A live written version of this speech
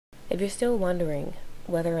If you're still wondering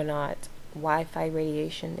whether or not Wi-Fi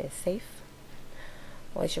radiation is safe,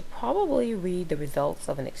 well, you should probably read the results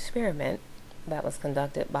of an experiment that was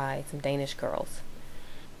conducted by some Danish girls,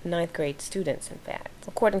 ninth grade students in fact.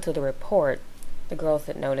 According to the report, the girls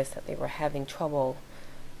had noticed that they were having trouble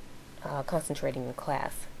concentrating in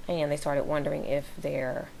class, and they started wondering if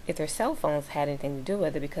their cell phones had anything to do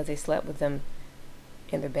with it, because they slept with them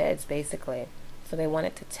in their beds basically. So they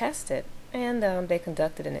wanted to test it, and they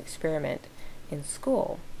conducted an experiment in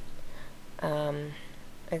school.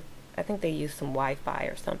 I think they used some Wi-Fi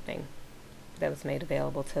or something that was made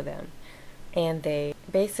available to them, and they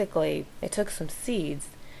took some seeds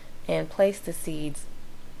and placed the seeds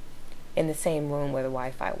in the same room where the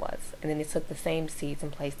Wi-Fi was, and then they took the same seeds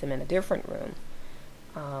and placed them in a different room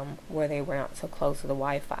where they were not so close to the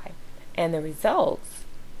Wi-Fi. And the results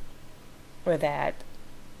were that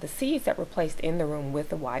the seeds that were placed in the room with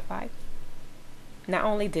the Wi-Fi not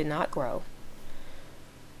only did not grow,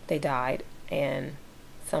 they died, and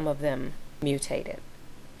some of them mutated.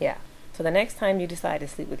 Yeah. So the next time you decide to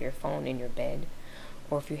sleep with your phone in your bed,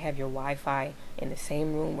 or if you have your Wi-Fi in the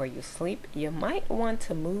same room where you sleep, you might want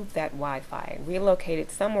to move that Wi-Fi, relocate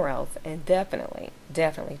it somewhere else, and definitely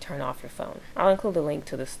turn off your phone. I'll include a link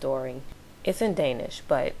to the story. It's in Danish,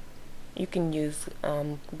 but you can use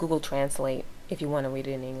Google Translate if you want to read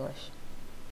it in English.